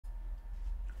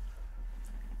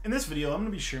In this video, I'm going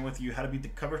to be sharing with you how to beat the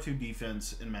cover 2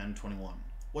 defense in Madden 21.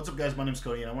 What's up, guys? My name is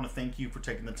Cody, and I want to thank you for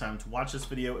taking the time to watch this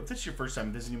video. If this is your first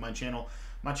time visiting my channel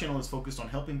is focused on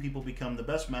helping people become the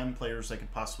best Madden players they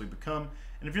could possibly become.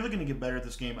 And if you're looking to get better at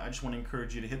this game, I just want to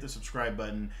encourage you to hit the subscribe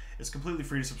button. It's completely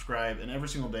free to subscribe, and every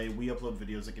single day we upload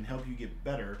videos that can help you get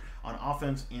better on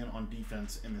offense and on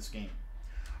defense in this game.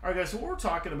 Alright guys, so what we're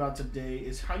talking about today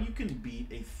is how you can beat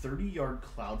a 30-yard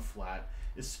cloud flat,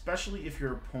 especially if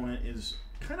your opponent is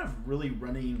kind of really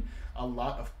running a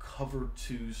lot of cover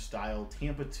 2 style,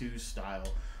 Tampa 2 style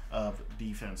of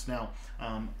defense. Now,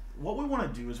 what we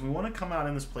want to do is we want to come out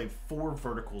in this play 4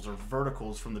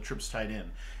 verticals from the trips tight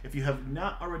end. If you have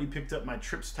not already picked up my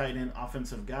trips tight end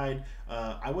offensive guide,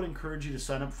 I would encourage you to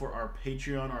sign up for our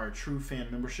Patreon, our True Fan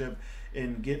membership,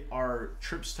 and get our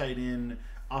trips tight end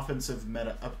offensive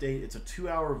meta update. It's a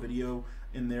 2-hour video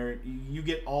in there. You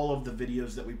get all of the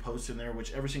videos that we post in there,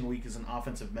 which every single week is an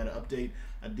offensive meta update,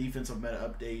 a defensive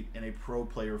meta update, and a pro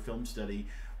player film study.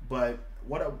 But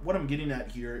what I'm getting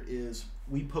at here is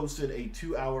we posted a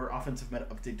 2-hour offensive meta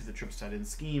update to the trips tight end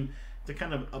scheme to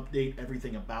kind of update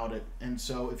everything about it. And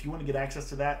so if you want to get access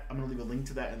to that, I'm going to leave a link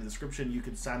to that in the description. You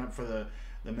can sign up for the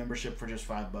membership for just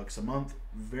 $5 a month.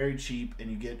 Very cheap,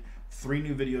 and you get 3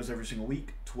 new videos every single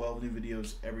week, 12 new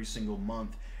videos every single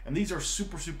month. And these are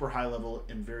super high level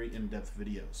and very in-depth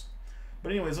videos.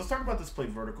 But anyways, let's talk about this play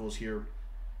verticals here.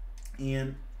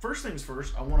 And first things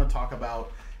first, I want to talk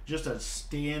about just a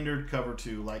standard cover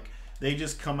 2. Like, they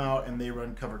just come out and they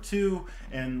run cover 2,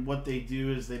 and what they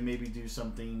do is they maybe do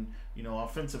something, you know,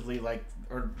 offensively like,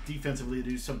 or defensively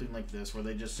do something like this, where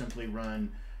they just simply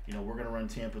run, you know, we're going to run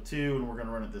Tampa 2 and we're going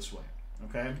to run it this way.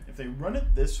 Okay? If they run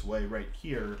it this way right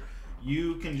here,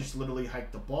 you can just literally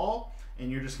hike the ball,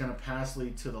 and you're just going to pass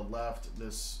lead to the left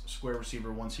this square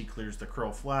receiver once he clears the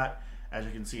curl flat. As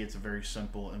you can see, it's a very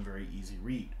simple and very easy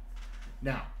read.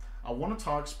 Now, I want to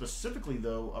talk specifically,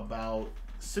 though, about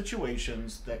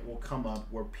situations that will come up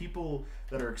where people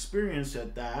that are experienced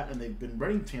at that, and they've been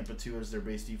running Tampa 2 as their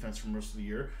base defense for most of the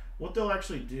year, what they'll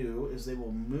actually do is they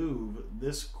will move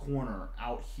this corner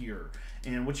out here.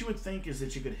 And what you would think is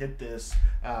that you could hit this,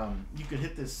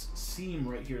 seam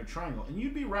right here, triangle. And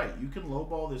you'd be right. You can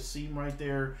lowball this seam right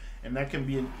there, and that can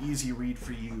be an easy read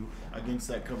for you against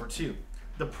that cover 2.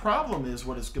 The problem is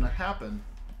what is going to happen,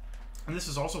 and this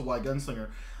is also why Gunslinger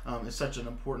is such an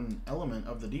important element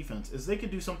of the defense, is they could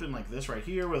do something like this right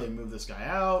here, where they move this guy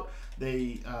out.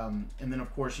 They and then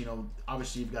of course, you know,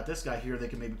 obviously you've got this guy here. They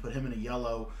can maybe put him in a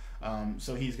yellow,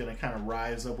 so he's going to kind of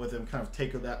rise up with him, kind of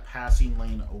take that passing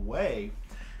lane away.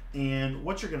 And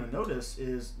what you're going to notice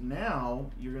is now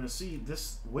you're going to see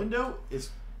this window is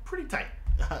pretty tight.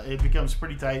 It becomes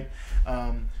pretty tight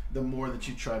the more that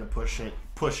you try to push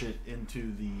it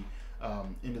into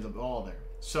the ball there.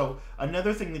 So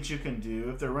another thing that you can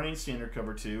do, if they're running standard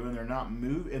cover 2 and they're not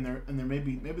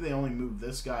maybe they only move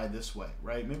this guy this way,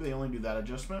 right? Maybe they only do that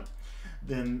adjustment.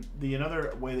 Then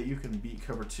another way that you can beat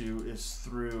cover 2 is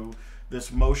through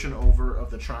this motion over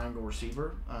of the triangle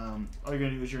receiver. All you're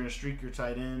gonna do is you're gonna streak your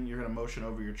tight end. You're gonna motion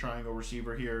over your triangle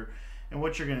receiver here, and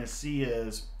what you're gonna see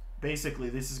is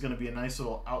basically this is gonna be a nice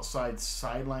little outside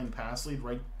sideline pass lead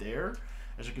right there.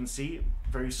 As you can see,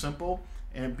 very simple,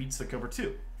 and it beats the cover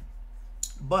 2.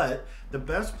 But the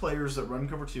best players that run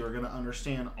cover 2 are going to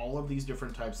understand all of these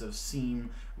different types of seam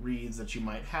reads that you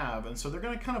might have, and so they're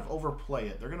going to kind of overplay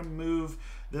it. They're going to move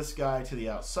this guy to the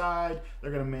outside. They're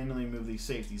going to manually move these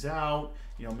safeties out.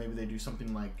 You know, maybe they do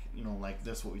something like, you know, like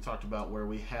this, what we talked about, where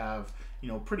we have, you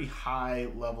know, pretty high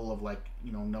level of, like,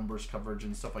 you know, numbers coverage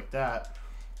and stuff like that.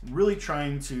 Really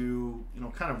trying to, you know,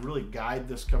 kind of really guide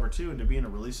this cover 2 into being a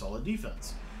really solid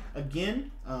defense. Again,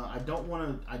 I don't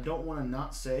want to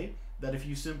not say that if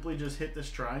you simply just hit this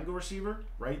triangle receiver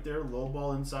right there, low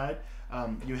ball inside,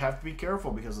 you have to be careful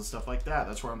because of stuff like that.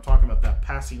 That's where I'm talking about that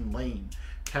passing lane,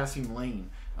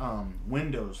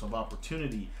 windows of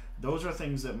opportunity. Those are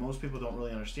things that most people don't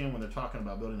really understand when they're talking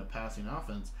about building a passing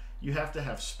offense. You have to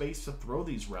have space to throw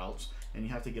these routes, and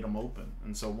you have to get them open.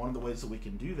 And so one of the ways that we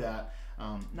can do that,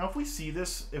 now if we see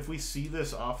this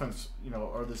offense, you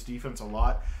know, or this defense a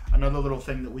lot, another little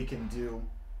thing that we can do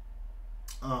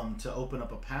to open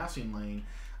up a passing lane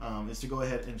is to go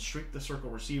ahead and streak the circle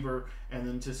receiver, and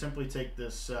then to simply take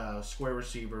this square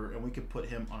receiver, and we could put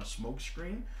him on a smoke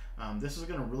screen. This is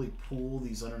going to really pull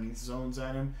these underneath zones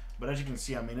at him, but as you can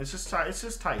see, I mean, it's just tight. It's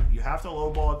just tight. You have to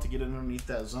lowball it to get underneath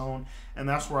that zone, and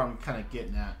that's where I'm kind of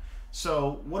getting at.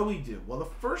 So what do? Well, the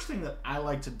first thing that I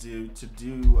like to do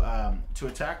to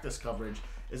attack this coverage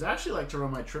is I actually like to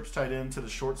run my trips tight end to the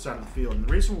short side of the field, and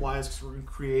the reason why is because we're going to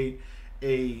create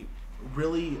a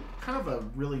really kind of a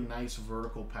really nice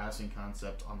vertical passing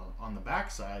concept on the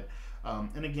backside.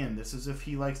 And again, this is if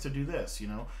he likes to do this, you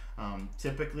know.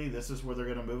 Typically, this is where they're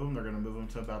going to move them. They're going to move them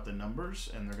to about the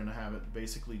numbers, and they're going to have it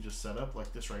basically just set up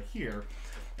like this right here.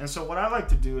 And so what I like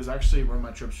to do is actually run my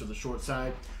trips to the short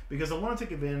side because I want to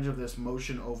take advantage of this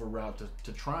motion over route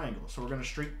to triangle. So we're going to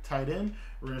streak tight end.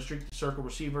 We're going to streak the circle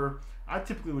receiver. I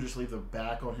typically would just leave the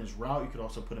back on his route. You could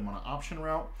also put him on an option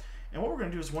route. And what we're going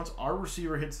to do is once our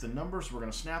receiver hits the numbers, we're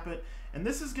going to snap it. And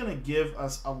this is going to give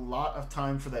us a lot of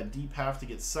time for that deep half to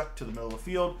get sucked to the middle of the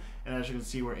field. And as you can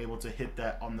see, we're able to hit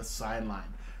that on the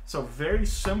sideline. So very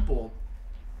simple,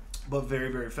 but very,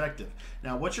 very effective.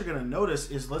 Now, what you're going to notice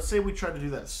is, let's say we try to do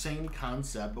that same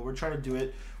concept, but we're trying to do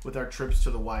it with our trips to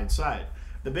the wide side.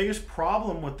 The biggest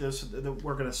problem with this that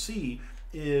we're going to see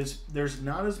is there's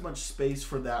not as much space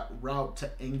for that route to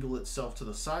angle itself to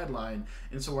the sideline,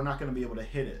 and so we're not going to be able to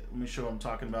hit it. Let me show what I'm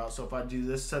talking about. So if I do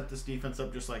this, set this defense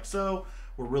up just like so,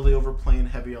 we're really overplaying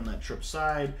heavy on that trip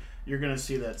side. You're going to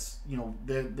see that's, you know,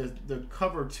 the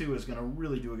cover 2 is going to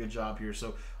really do a good job here.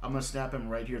 So I'm going to snap him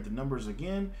right here at the numbers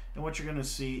again, and what you're going to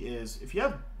see is if you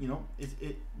have, you know,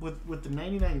 with the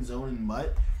 99 zone and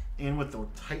mutt, and with the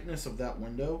tightness of that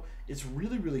window, it's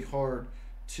really, really hard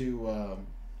to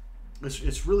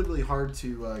it's really, really hard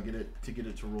to get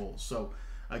it to roll. So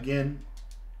again,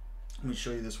 let me show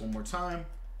you this one more time.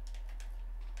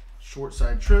 Short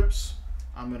side trips.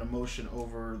 I'm going to motion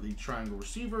over the triangle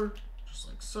receiver just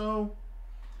like so,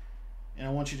 and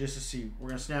I want you just to see, we're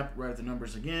going to snap right at the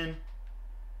numbers again,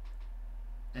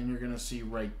 and you're going to see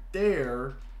right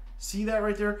there. See that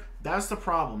right there? That's the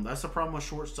problem. That's the problem with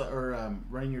short side or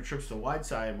running your trips to the wide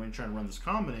side when you're trying to run this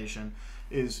combination.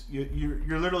 Is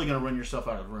you're literally going to run yourself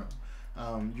out of room.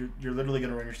 You're literally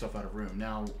going to run yourself out of room.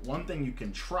 Now, one thing you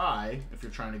can try if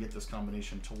you're trying to get this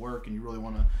combination to work, and you really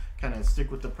want to kind of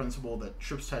stick with the principle that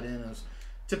trips tight end is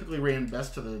typically ran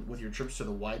best with your trips to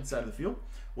the wide side of the field.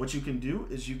 What you can do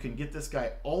is you can get this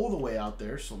guy all the way out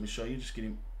there. So let me show you. Just get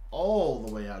him all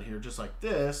the way out here, just like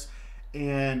this,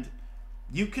 and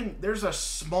you can. There's a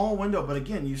small window, but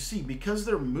again, you see, because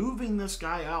they're moving this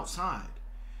guy outside,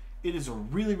 it is a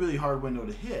really, really hard window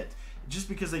to hit, just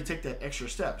because they take that extra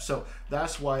step. So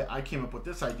that's why I came up with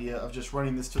this idea of just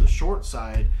running this to the short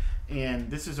side,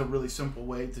 and this is a really simple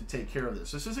way to take care of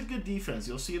this. This is a good defense.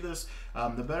 You'll see this.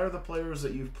 The better the players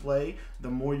that you play, the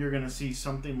more you're going to see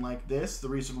something like this. The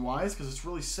reason why is because it's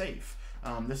really safe.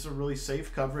 This is a really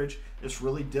safe coverage. It's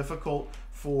really difficult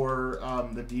for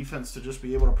the defense to just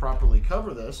be able to properly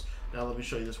cover this. Now let me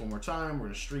show you this one more time. We're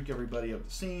going to streak everybody up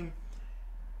the seam.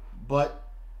 But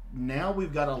now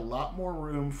we've got a lot more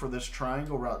room for this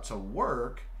triangle route to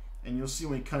work, and you'll see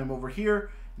when we cut him over here,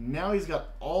 now he's got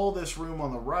all this room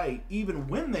on the right, even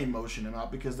when they motion him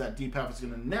out, because that deep half is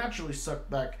going to naturally suck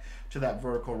back to that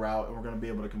vertical route, and we're going to be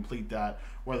able to complete that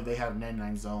whether they have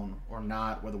 99 zone or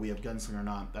not, whether we have gunslinger or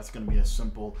not. That's going to be a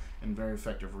simple and very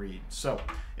effective read. So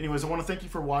anyways, I want to thank you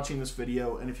for watching this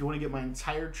video, and if you want to get my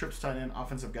entire trips tight end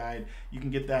offensive guide, you can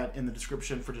get that in the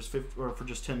description for just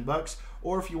 $10,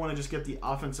 or if you want to just get the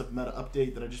offensive meta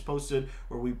update that I just posted,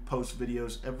 where we post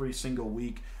videos every single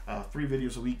week, 3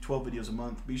 videos a week, 12 videos a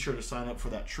month. Be sure to sign up for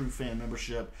that True Fan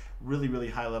membership. Really, really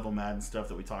high level Madden stuff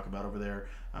that we talk about over there.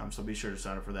 So be sure to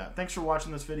sign up for that. Thanks for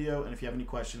watching this video, and if you have any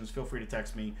questions, feel free to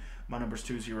text me. My number is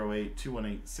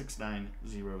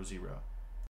 208-218-6900.